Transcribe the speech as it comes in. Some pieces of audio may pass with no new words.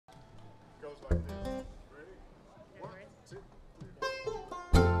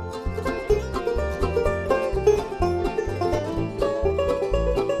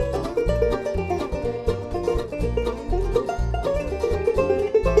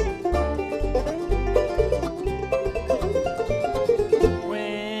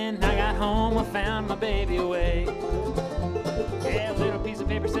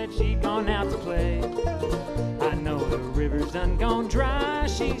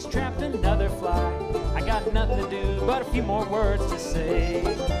she's trapped another fly. I got nothing to do but a few more words to say.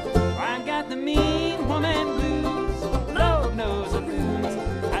 I got the mean woman blues, Lord knows I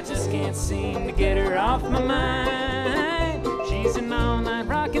lose. I just can't seem to get her off my mind. She's an all-night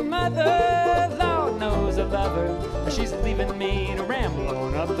rockin' mother, Lord knows I love her. She's leaving me to ramble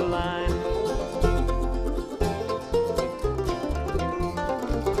on up the line.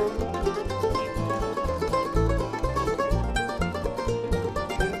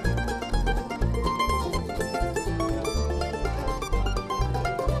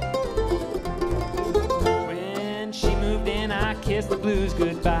 Kissed the blues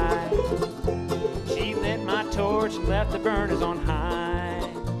goodbye. She lit my torch and left the burners on high.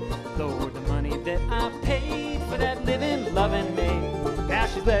 Lord, the money that I paid for that living, loving maid, now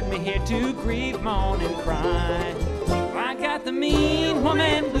she's left me here to grieve, moan, and cry. I got the mean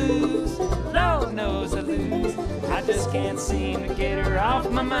woman blues, Lord knows I lose. I just can't seem to get her off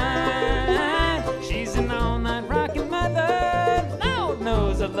my mind. She's an all-night rockin' mother, Lord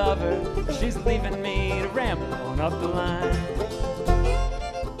knows I love her. She's leaving me to ramble on up the line.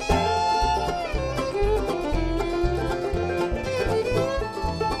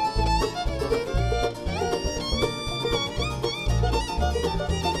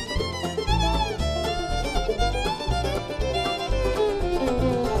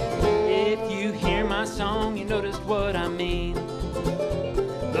 Song, you noticed what I mean.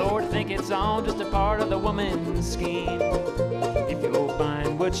 Lord, think it's all just a part of the woman's scheme. If you'll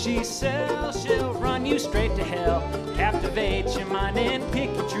find what she sells, she'll run you straight to hell, captivate your mind and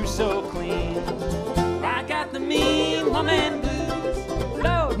pick your true soul clean. I got the mean woman blues,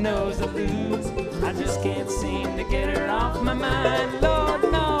 Lord knows I lose. I just can't seem to get her off my mind. Lord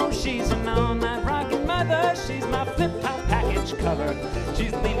knows she's an all-night rockin' mother. She's my flip-top package cover.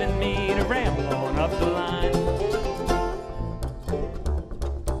 She's leaving me to ramble on up the line.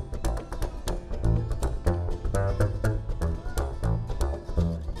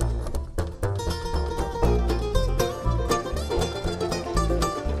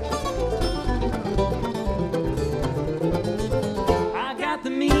 I got the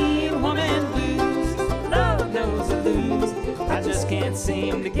mean woman blues, Lord knows I lose. I just can't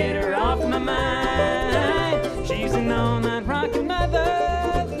seem to get her off my mind. She's an all-night rockin'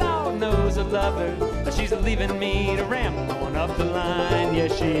 mother, Lord knows I love her, but she's leaving me to ramble on up the line.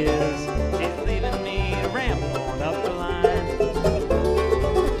 Yes, she is. She's leaving me to ramble on up the line.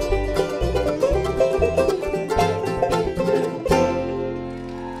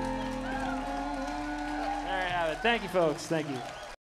 There you have it. Thank you, folks. Thank you.